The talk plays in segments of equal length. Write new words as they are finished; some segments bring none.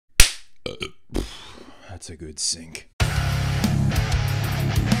That's a good sink.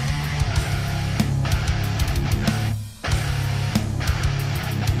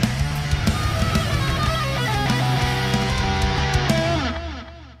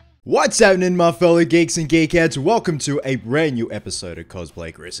 What's happening, my fellow geeks and geekettes? Welcome to a brand new episode of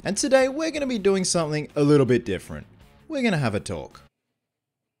Cosplay Chris. And today we're going to be doing something a little bit different. We're going to have a talk.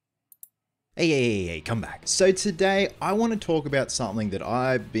 Hey, come back. So today I want to talk about something that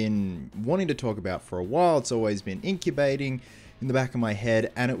I've been wanting to talk about for a while. It's always been incubating in the back of my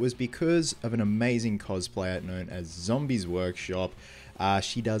head, and it was because of an amazing cosplayer known as Zombie's Workshop.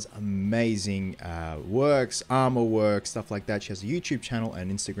 She does amazing works, armor work, stuff like that. She has a YouTube channel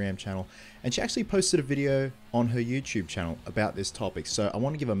and Instagram channel, and she actually posted a video on her YouTube channel about this topic. So I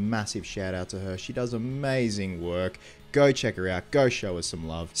want to give a massive shout out to her. She does amazing work. Go check her out. Go show her some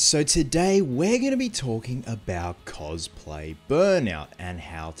love. So today we're going to be talking about cosplay burnout and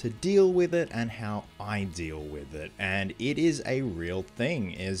how to deal with it and how I deal with it. And it is a real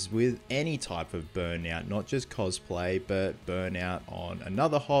thing, as with any type of burnout, not just cosplay, but burnout on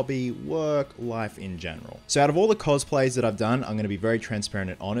another hobby, work, life in general. So out of all the cosplays that I've done, I'm going to be very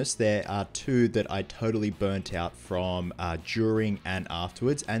transparent and honest. There are two that I totally burnt out from during and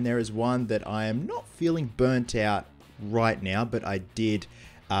afterwards. And there is one that I am not feeling burnt out right now, but I did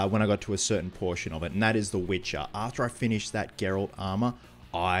when I got to a certain portion of it, and that is The Witcher. After I finished that Geralt armor,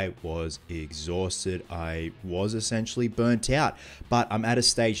 I was exhausted. I was essentially burnt out, but I'm at a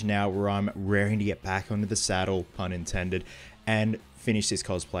stage now where I'm raring to get back onto the saddle, pun intended, and finish this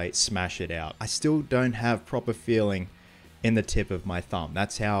cosplay, smash it out. I still don't have proper feeling in the tip of my thumb.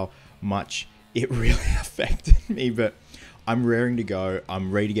 That's how much it really affected me, but I'm raring to go.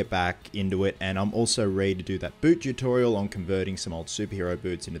 I'm ready to get back into it, and I'm also ready to do that boot tutorial on converting some old superhero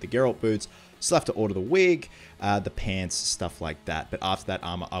boots into the Geralt boots. Still have to order the wig, the pants, stuff like that. But after that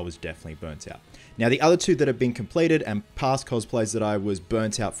armor, I was definitely burnt out. Now, the other two that have been completed and past cosplays that I was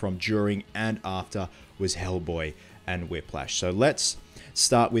burnt out from during and after was Hellboy and Whiplash. So let's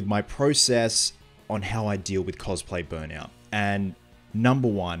start with my process on how I deal with cosplay burnout. And number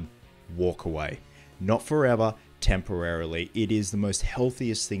one, walk away. Not forever, temporarily. It is the most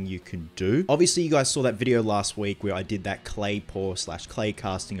healthiest thing you can do. Obviously, you guys saw that video last week where I did that clay pour / clay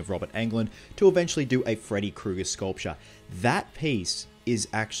casting of Robert Englund to eventually do a Freddy Krueger sculpture. That piece is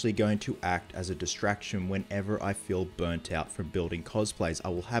actually going to act as a distraction whenever I feel burnt out from building cosplays. I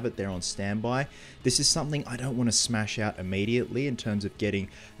will have it there on standby. This is something I don't want to smash out immediately in terms of getting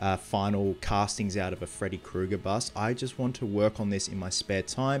final castings out of a Freddy Krueger bust. I just want to work on this in my spare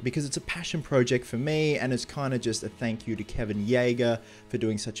time because it's a passion project for me, and it's kind of just a thank you to Kevin Yeager for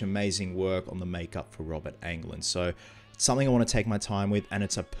doing such amazing work on the makeup for Robert Englund. So it's something I want to take my time with, and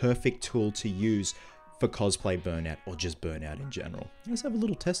it's a perfect tool to use for cosplay burnout or just burnout in general. Let's have a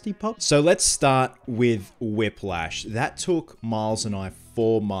little testy pop. So let's start with Whiplash. That took Miles and I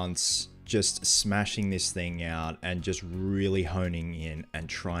 4 months just smashing this thing out and just really honing in and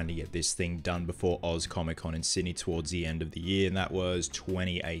trying to get this thing done before Oz Comic Con in Sydney towards the end of the year, and that was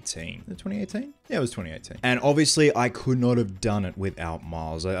 2018. 2018? Yeah, it was 2018. And obviously I could not have done it without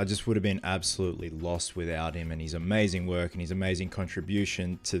Miles. I just would have been absolutely lost without him and his amazing work and his amazing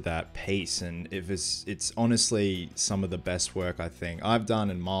contribution to that piece. And it's honestly some of the best work I think I've done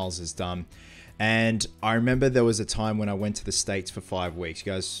and Miles has done. And I remember there was a time when I went to the States for 5 weeks.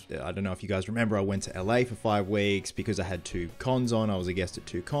 You guys, I don't know if you guys remember, I went to LA for 5 weeks because I had 2 cons on. I was a guest at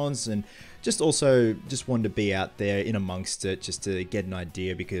 2 cons, and just wanted to be out there in amongst it just to get an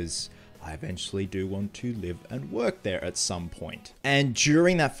idea, because I eventually do want to live and work there at some point. And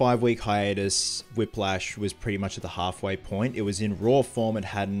during that 5-week hiatus, Whiplash was pretty much at the halfway point. It was in raw form. It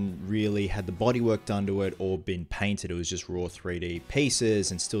hadn't really had the bodywork done to it or been painted. It was just raw 3D pieces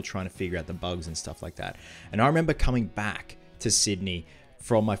and still trying to figure out the bugs and stuff like that. And I remember coming back to Sydney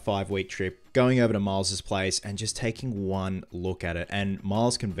from my 5-week trip, going over to Miles's place and just taking one look at it. And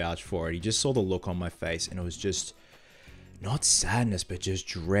Miles can vouch for it. He just saw the look on my face, and it was just not sadness, but just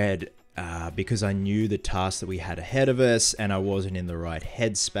dread. Because I knew the task that we had ahead of us and I wasn't in the right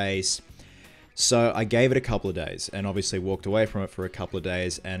headspace. So I gave it a couple of days and obviously walked away from it for a couple of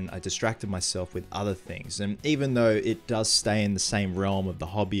days, and I distracted myself with other things. And even though it does stay in the same realm of the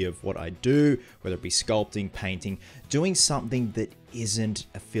hobby of what I do, whether it be sculpting, painting, doing something that isn't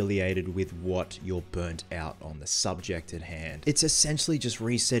affiliated with what you're burnt out on, the subject at hand. It's essentially just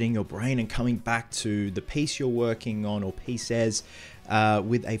resetting your brain and coming back to the piece you're working on or pieces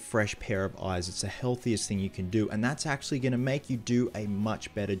with a fresh pair of eyes. It's the healthiest thing you can do, and that's actually going to make you do a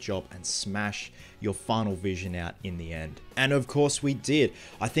much better job and smash your final vision out in the end. And of course we did.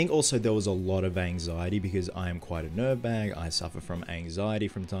 I think also there was a lot of anxiety because I am quite a nerdbag. I suffer from anxiety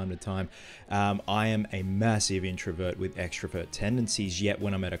from time to time. I am a massive introvert with extrovert tendencies, yet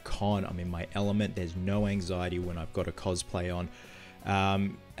when I'm at a con, I'm in my element. There's no anxiety when I've got a cosplay on.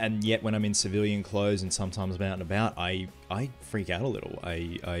 And yet when I'm in civilian clothes and sometimes I'm out and about, I freak out a little.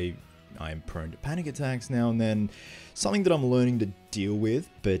 I'm prone to panic attacks now and then, something that I'm learning to deal with.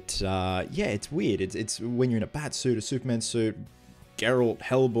 But yeah, it's weird. It's when you're in a bat suit, a Superman suit, Geralt,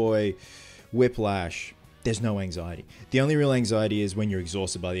 Hellboy, Whiplash, there's no anxiety. The only real anxiety is when you're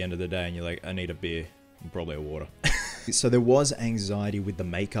exhausted by the end of the day and you're like, I need a beer and probably a water. So there was anxiety with the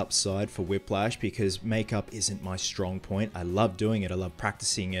makeup side for Whiplash because makeup isn't my strong point. I love doing it. I love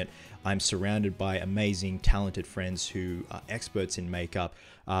practicing it. I'm surrounded by amazing, talented friends who are experts in makeup,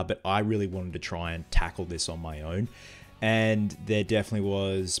 but I really wanted to try and tackle this on my own. And there definitely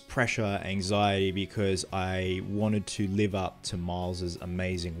was pressure, anxiety, because I wanted to live up to Miles's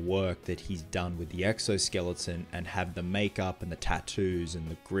amazing work that he's done with the exoskeleton and have the makeup and the tattoos and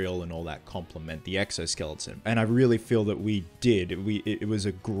the grill and all that complement the exoskeleton. And I really feel that we did. It was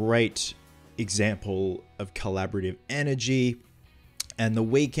a great example of collaborative energy. And the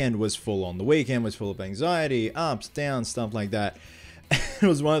weekend was full on. The weekend was full of anxiety, ups, downs, stuff like that. It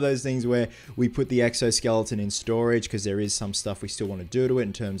was one of those things where we put the exoskeleton in storage because there is some stuff we still want to do to it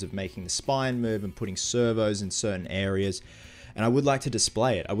in terms of making the spine move and putting servos in certain areas. And I would like to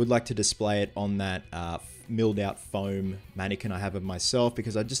display it. I would like to display it on that milled out foam mannequin I have of myself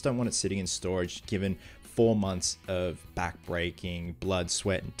because I just don't want it sitting in storage given 4 months of back breaking, blood,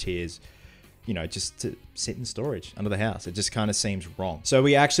 sweat, and tears. You know, just to sit in storage under the house. It just kind of seems wrong. So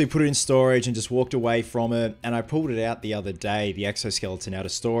we actually put it in storage and just walked away from it. And I pulled it out the other day, the exoskeleton out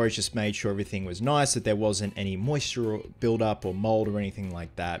of storage, just made sure everything was nice, that there wasn't any moisture buildup or mold or anything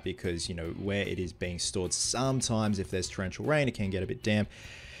like that. Because, you know, where it is being stored, sometimes if there's torrential rain, it can get a bit damp.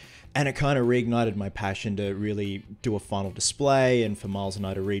 And it kind of reignited my passion to really do a final display and for Miles and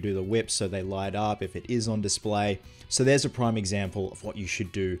I to redo the whips so they light up if it is on display. So there's a prime example of what you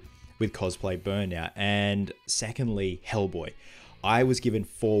should do with Cosplay Burnout. And secondly, Hellboy. I was given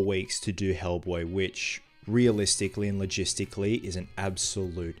 4 weeks to do Hellboy, which realistically and logistically is an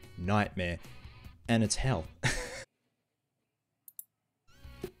absolute nightmare. And it's hell.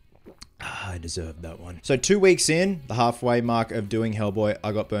 I deserved that one. So 2 weeks in, the halfway mark of doing Hellboy,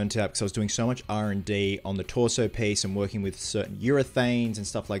 I got burnt out because I was doing so much R&D on the torso piece and working with certain urethanes and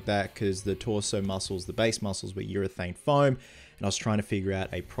stuff like that because the torso muscles, the base muscles were urethane foam. And I was trying to figure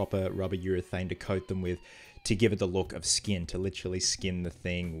out a proper rubber urethane to coat them with to give it the look of skin, to literally skin the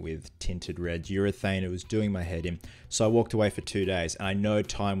thing with tinted red urethane. It was doing my head in. So I walked away for 2 days. And I know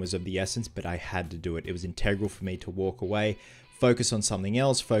time was of the essence, but I had to do it. It was integral for me to walk away, focus on something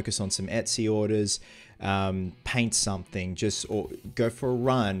else, focus on some Etsy orders, paint something, or go for a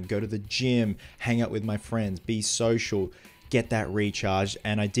run, go to the gym, hang out with my friends, be social, get that recharged.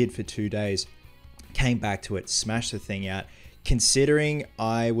 And I did for 2 days, came back to it, smashed the thing out. Considering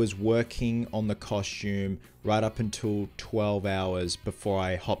I was working on the costume right up until 12 hours before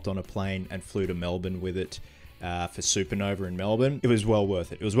I hopped on a plane and flew to Melbourne with it for Supernova in Melbourne, it was well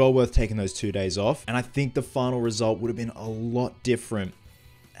worth it. It was well worth taking those 2 days off. And I think the final result would have been a lot different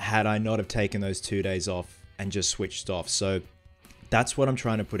had I not have taken those 2 days off and just switched off. So that's what I'm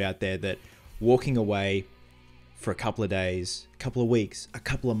trying to put out there, that walking away for a couple of days, a couple of weeks, a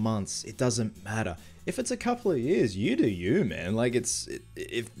couple of months, it doesn't matter. If it's a couple of years, you do you, man. Like,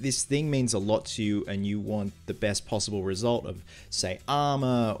 if this thing means a lot to you and you want the best possible result of, say,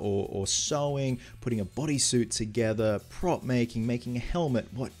 armor or sewing, putting a bodysuit together, prop making a helmet,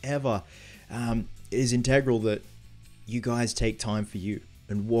 whatever, it is integral that you guys take time for you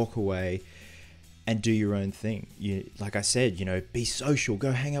and walk away and do your own thing. Like I said, be social,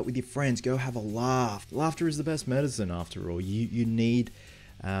 go hang out with your friends, go have a laugh. Laughter is the best medicine after all. You need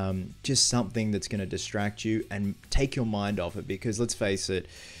just something that's going to distract you and take your mind off it, because let's face it,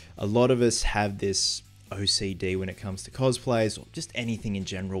 a lot of us have this OCD when it comes to cosplays or just anything in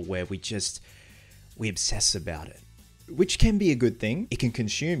general where we obsess about it, which can be a good thing. It can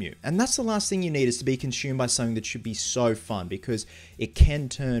consume you, and that's the last thing you need, is to be consumed by something that should be so fun, because it can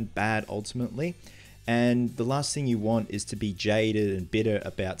turn bad ultimately. And the last thing you want is to be jaded and bitter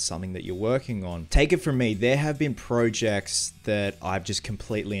about something that you're working on. Take it from me, there have been projects that I've just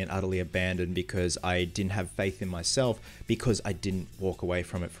completely and utterly abandoned because I didn't have faith in myself, because I didn't walk away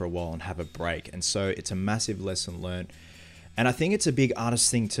from it for a while and have a break. And so it's a massive lesson learned. And I think it's a big artist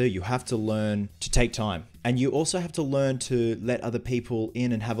thing too. You have to learn to take time. And you also have to learn to let other people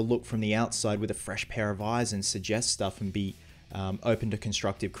in and have a look from the outside with a fresh pair of eyes and suggest stuff and be open to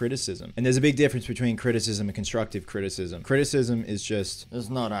constructive criticism. And there's a big difference between criticism and constructive criticism. Criticism is just, it's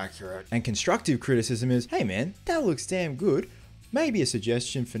not accurate. And constructive criticism is, hey man, that looks damn good. Maybe a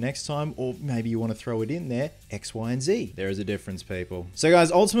suggestion for next time, or maybe you want to throw it in there, X, Y, and Z. There is a difference, people. So guys,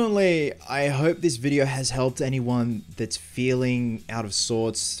 ultimately, I hope this video has helped anyone that's feeling out of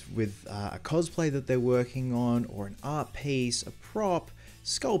sorts with a cosplay that they're working on, or an art piece, a prop,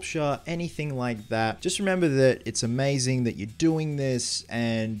 sculpture, anything like that. Just remember that it's amazing that you're doing this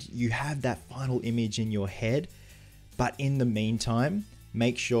and you have that final image in your head. But in the meantime,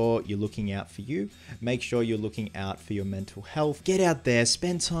 make sure you're looking out for you. Make sure you're looking out for your mental health. Get out there,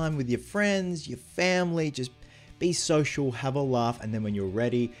 spend time with your friends, your family, just be social, have a laugh, and then when you're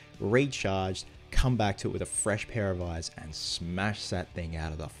ready, recharged, come back to it with a fresh pair of eyes and smash that thing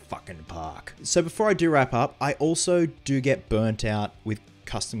out of the fucking park. So before I do wrap up, I also do get burnt out with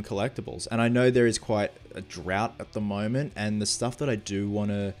custom collectibles. And I know there is quite a drought at the moment, and the stuff that I do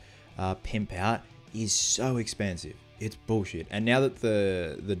want to pimp out is so expensive. It's bullshit. And now that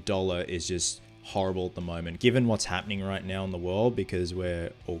the dollar is just horrible at the moment, given what's happening right now in the world because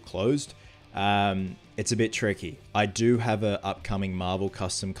we're all closed, it's a bit tricky. I do have an upcoming Marvel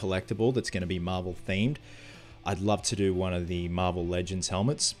custom collectible that's going to be Marvel themed. I'd love to do one of the Marvel Legends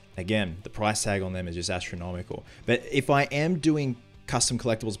helmets. Again, the price tag on them is just astronomical. But if I am doing custom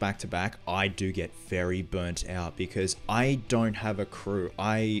collectibles back to back, I do get very burnt out because I don't have a crew.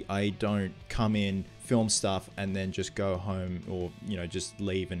 I don't come in, film stuff, and then just go home, or just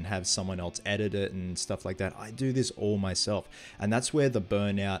leave and have someone else edit it and stuff like that. I do this all myself, and that's where the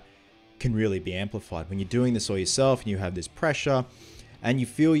burnout can really be amplified. When you're doing this all yourself and you have this pressure, and you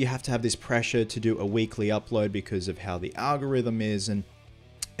feel you have to have this pressure to do a weekly upload because of how the algorithm is. And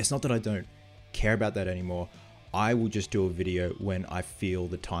it's not that I don't care about that anymore. I will just do a video when I feel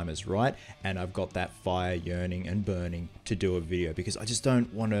the time is right and I've got that fire yearning and burning to do a video, because I just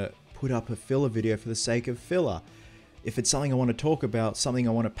don't want to put up a filler video for the sake of filler. If it's something I want to talk about, something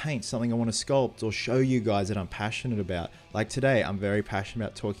I want to paint, something I want to sculpt or show you guys that I'm passionate about. Like today, I'm very passionate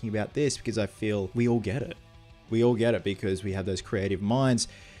about talking about this because I feel we all get it. We all get it because we have those creative minds,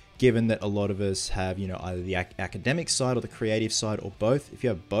 given that a lot of us have, either the academic side or the creative side or both. If you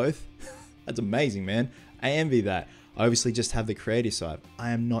have both, that's amazing, man. I envy that. I obviously just have the creative side.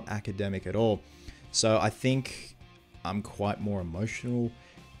 I am not academic at all. So I think I'm quite more emotional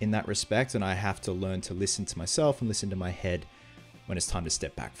in that respect, and I have to learn to listen to myself and listen to my head when it's time to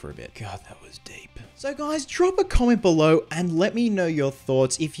step back for a bit. God, that was deep. So guys, drop a comment below and let me know your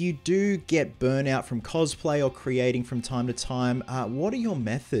thoughts. If you do get burnout from cosplay or creating from time to time, what are your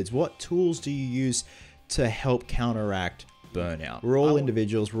methods? What tools do you use to help counteract burnout? We're all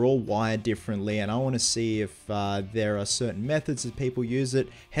individuals, we're all wired differently, and I want to see if there are certain methods that people use it.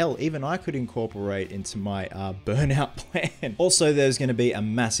 Hell, even I could incorporate into my burnout plan. Also, there's going to be a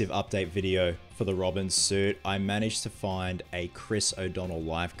massive update video for the Robin suit. I managed to find a Chris O'Donnell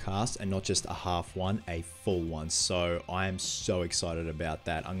live cast, and not just a half one, a full one. So I am so excited about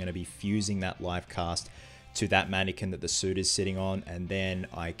that. I'm going to be fusing that live cast to that mannequin that the suit is sitting on, and then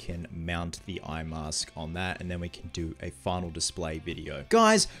I can mount the eye mask on that, and then we can do a final display video.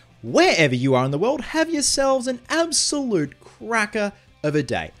 Guys, wherever you are in the world, have yourselves an absolute cracker of a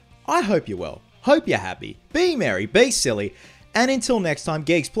day. I hope you're well, hope you're happy, be merry, be silly, and until next time,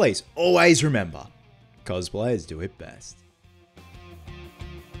 geeks, please always remember, cosplayers do it best.